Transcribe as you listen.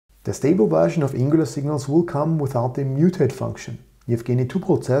The stable version of Angular signals will come without the mutate function. Yevgeny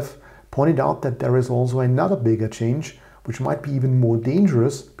Tupolev pointed out that there is also another bigger change, which might be even more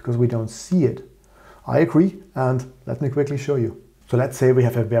dangerous because we don't see it. I agree, and let me quickly show you. So let's say we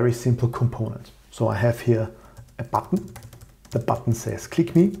have a very simple component. So I have here a button. The button says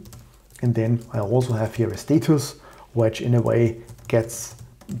click me, and then I also have here a status, which in a way gets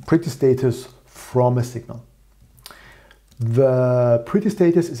pretty status from a signal. The pretty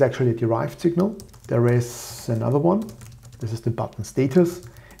status is actually a derived signal. There is another one. This is the button status,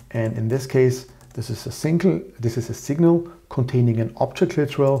 and in this case, this is a signal containing an object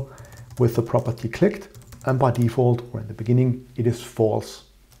literal with the property clicked, and by default, or in the beginning, it is false.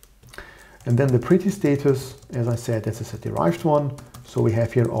 And then the pretty status, as I said, this is a derived one. So we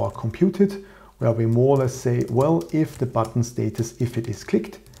have here our computed, where we more or less say, well, if the button status, if it is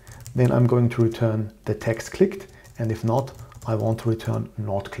clicked, then I'm going to return the text clicked, and if not, I want to return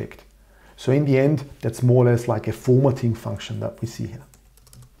not clicked. So in the end, that's more or less like a formatting function that we see here.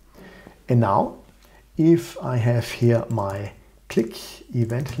 And now, if I have here my click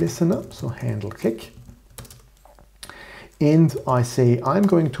event listener, so handle click, and I say I'm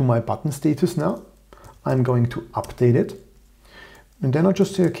going to my button status now, I'm going to update it, and then I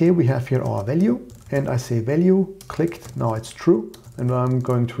just say, okay, we have here our value, and I say value clicked, now it's true, and I'm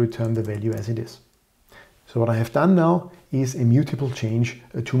going to return the value as it is. So what I have done now is a mutable change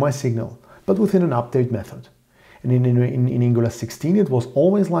to my signal, but within an update method. And in Angular 16, it was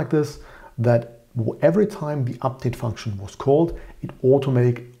always like this, that every time the update function was called, it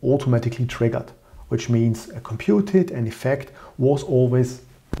automatically triggered, which means a computed and effect was always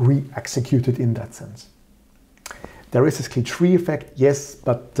re-executed in that sense. There is a split tree effect, yes,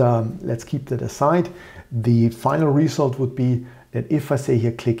 but let's keep that aside. The final result would be that if I say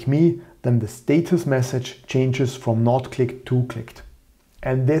here click me, then the status message changes from not clicked to clicked.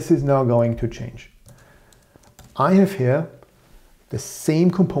 And this is now going to change. I have here the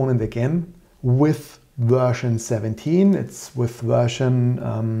same component again with version 17. It's with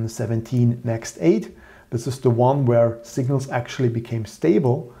version 17 next 8. This is the one where signals actually became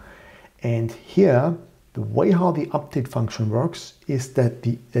stable. And here, the way how the update function works is that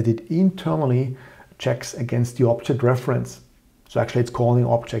it internally checks against the object reference. So actually it's calling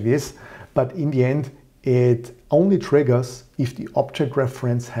object is, but in the end, it only triggers if the object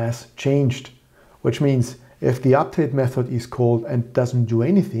reference has changed, which means if the update method is called and doesn't do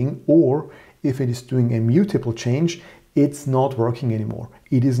anything, or if it is doing a mutable change, it's not working anymore.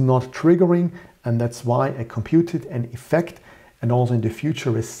 It is not triggering, and that's why a computed and effect, and also in the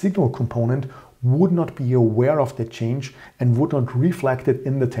future a signal component, would not be aware of the change and would not reflect it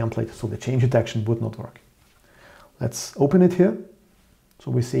in the template. So the change detection would not work. Let's open it here.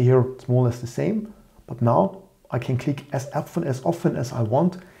 So we see here it's more or less the same, but now I can click as often as I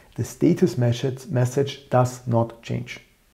want. The status message does not change.